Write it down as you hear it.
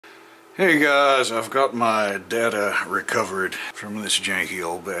Hey guys, I've got my data recovered from this janky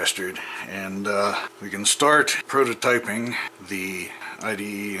old bastard, and we can start prototyping the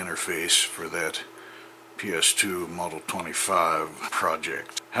IDE interface for that PS2 Model 25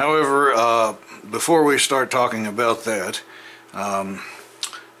 project. However, before we start talking about that,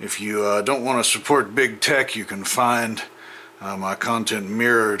 if you don't want to support big tech, you can find my content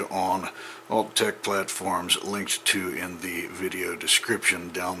mirrored on alt tech platforms linked to in the video description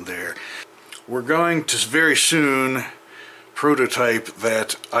down there. We're going to very soon prototype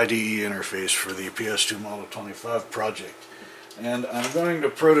that IDE interface for the PS2 Model 25 project, and I'm going to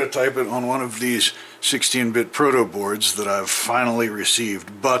prototype it on one of these 16-bit protoboards that I've finally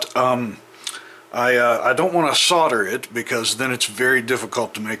received, but I don't want to solder it because then it's very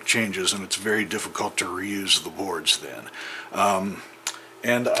difficult to make changes and it's very difficult to reuse the boards then.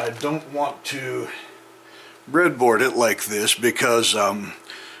 And I don't want to breadboard it like this because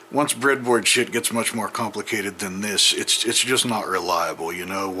once breadboard shit gets much more complicated than this, it's just not reliable. You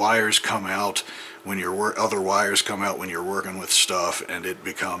know, wires come out when other wires come out when you're working with stuff, and it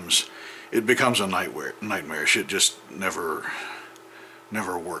becomes a nightmare. Shit just never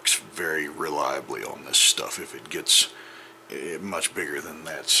works very reliably on this stuff if it gets much bigger than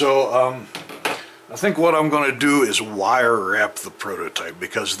that. So I think what I'm going to do is wire wrap the prototype,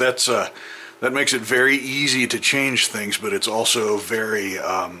 because that makes it very easy to change things, but it's also very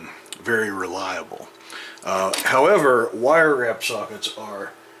reliable. However, wire wrap sockets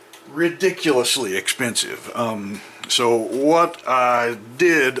are ridiculously expensive. So what I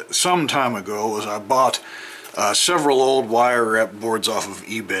did some time ago was I bought several old wire wrap boards off of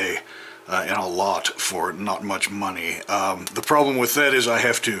eBay in a lot for not much money. The problem with that is I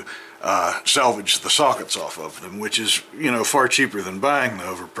have to salvage the sockets off of them, which is, you know, far cheaper than buying the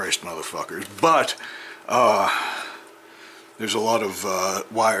overpriced motherfuckers. But there's a lot of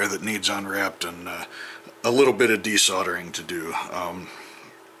wire that needs unwrapped and a little bit of desoldering to do.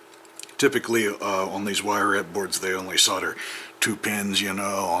 Typically on these wire wrap boards they only solder 2 pins, you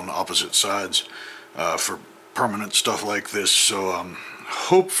know, on opposite sides for permanent stuff like this. So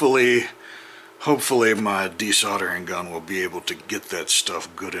hopefully my desoldering gun will be able to get that stuff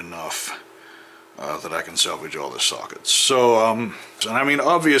good enough that I can salvage all the sockets. So, and I mean,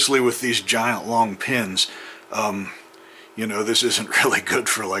 obviously with these giant long pins, you know, this isn't really good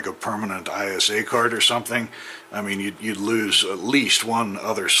for like a permanent ISA card or something. I mean, you'd lose at least one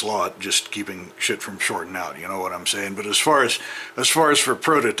other slot just keeping shit from shorting out, you know what I'm saying? But as far as for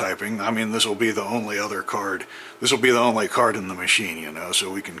prototyping, I mean, this will be the only other card. This will be the only card in the machine, you know,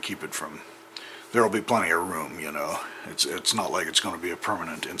 so we can keep it from... There'll be plenty of room, you know. It's not like it's going to be a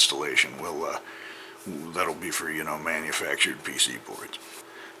permanent installation. That'll be for, you know, manufactured PC boards.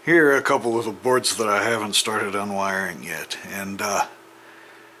 Here are a couple of the boards that I haven't started unwiring yet, and I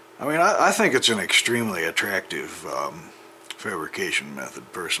mean, I think it's an extremely attractive fabrication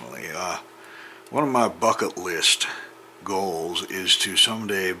method, personally. One of my bucket list goals is to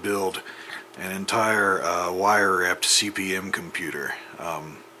someday build an entire wire-wrapped CPM computer,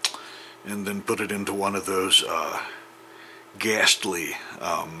 and then put it into one of those ghastly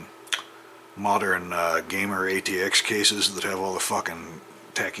modern gamer ATX cases that have all the fucking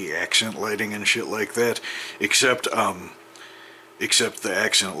tacky accent lighting and shit like that, except the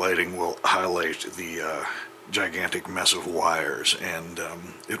accent lighting will highlight the gigantic mess of wires, and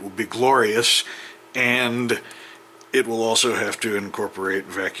it will be glorious, and it will also have to incorporate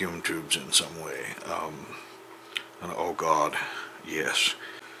vacuum tubes in some way. And oh god, yes.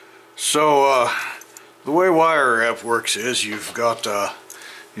 So the way wire wrap works is you've got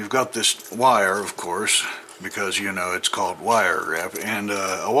this wire, of course, because, you know, it's called wire wrap, and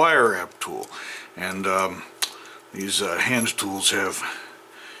a wire wrap tool, and these hand tools have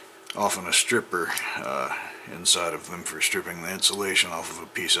often a stripper inside of them for stripping the insulation off of a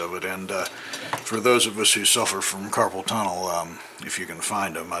piece of it. And for those of us who suffer from carpal tunnel, if you can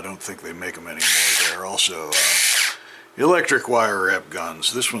find them, I don't think they make them anymore. They're also electric wire wrap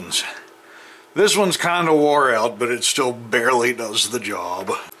guns. This one's kind of wore out, but it still barely does the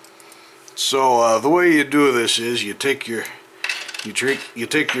job. So the way you do this is you take your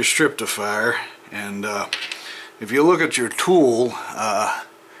striptifier, and if you look at your tool, I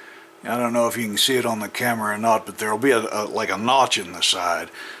don't know if you can see it on the camera or not, but there'll be like a notch in the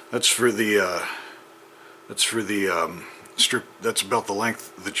side. That's for the strip. That's about the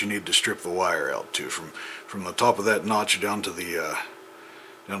length that you need to strip the wire out to, from the top of that notch down to the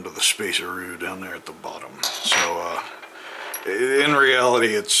spaceroo down there at the bottom. So in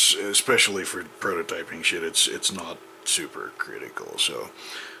reality, it's, especially for prototyping shit, it's not super critical. So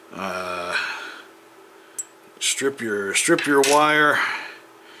strip your wire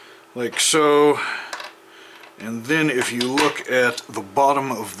like so. And then if you look at the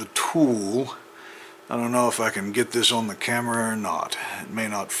bottom of the tool, I don't know if I can get this on the camera or not. It may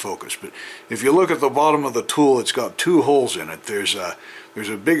not focus, but if you look at the bottom of the tool, it's got two holes in it. There's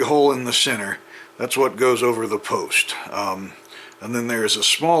a big hole in the center. That's what goes over the post. And then there's a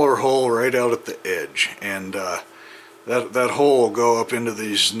smaller hole right out at the edge. And that hole will go up into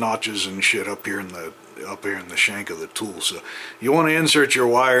these notches and shit up here in the shank of the tool. So you want to insert your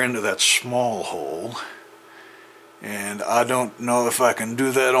wire into that small hole. And I don't know if I can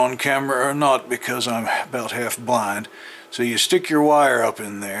do that on camera or not because I'm about half blind. So you stick your wire up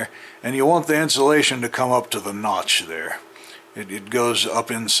in there, and you want the insulation to come up to the notch there. It goes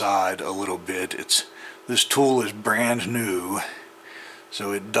up inside a little bit. This tool is brand new,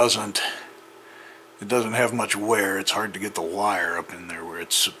 so it doesn't have much wear. It's hard to get the wire up in there where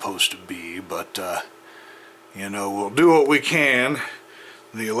it's supposed to be, but you know, we'll do what we can.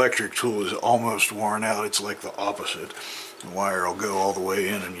 The electric tool is almost worn out. It's like the opposite. The wire will go all the way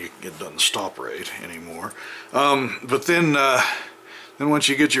in and it doesn't stop right anymore. But then once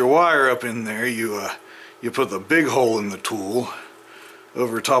you get your wire up in there, you put the big hole in the tool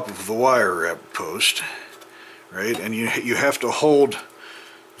over top of the wire wrap post, right? And you have to hold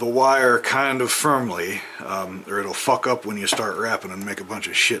the wire kind of firmly, or it'll fuck up when you start wrapping and make a bunch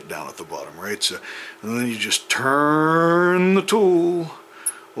of shit down at the bottom, right? So, and then you just turn the tool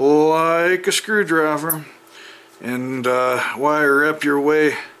like a screwdriver and wire wrap your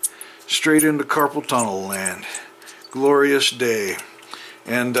way straight into carpal tunnel land. Glorious day.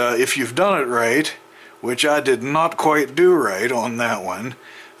 And if you've done it right, which I did not quite do right on that one,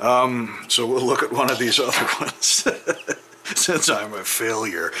 so we'll look at one of these other ones. Since I'm a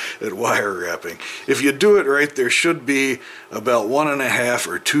failure at wire wrapping. If you do it right, there should be about 1.5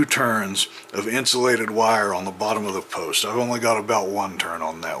 or 2 turns of insulated wire on the bottom of the post. I've only got about 1 turn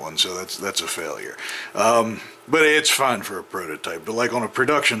on that one, so that's a failure. But it's fine for a prototype. But like on a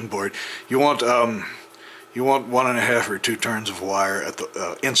production board, you want 1.5 or 2 turns of wire at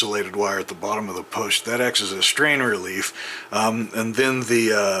the insulated wire at the bottom of the post. That acts as a strain relief, and then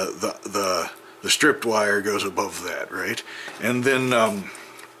the stripped wire goes above that, right? And then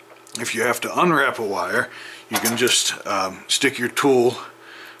if you have to unwrap a wire, you can just stick your tool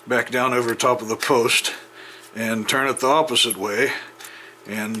back down over top of the post and turn it the opposite way,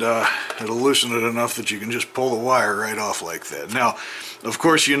 and it'll loosen it enough that you can just pull the wire right off like that. Now, of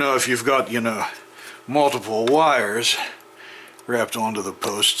course, you know, if you've got, you know, multiple wires wrapped onto the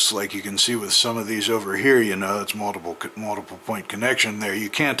posts, like you can see with some of these over here, you know, it's multiple point connection there. You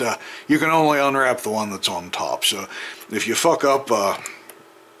can't, you can only unwrap the one that's on top. So if you fuck up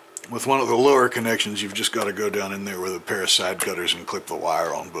with one of the lower connections, you've just got to go down in there with a pair of side cutters and clip the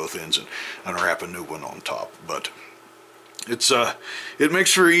wire on both ends and unwrap a new one on top. But it's it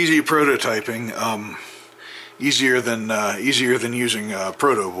makes for easy prototyping. Easier than using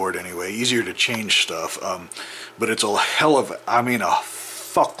protoboard anyway. Easier to change stuff, but it's a hell of, I mean, a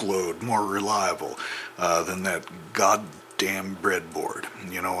fuckload more reliable than that goddamn breadboard.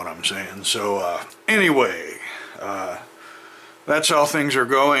 You know what I'm saying? So anyway, that's how things are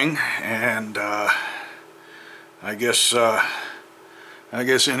going, and I guess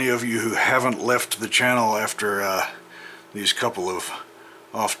any of you who haven't left the channel after these couple of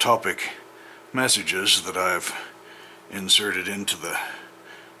off-topic messages that I've inserted into the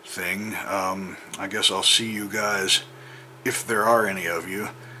thing, I guess I'll see you guys, if there are any of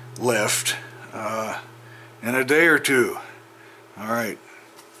you left, in a day or two. Alright,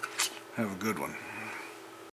 have a good one.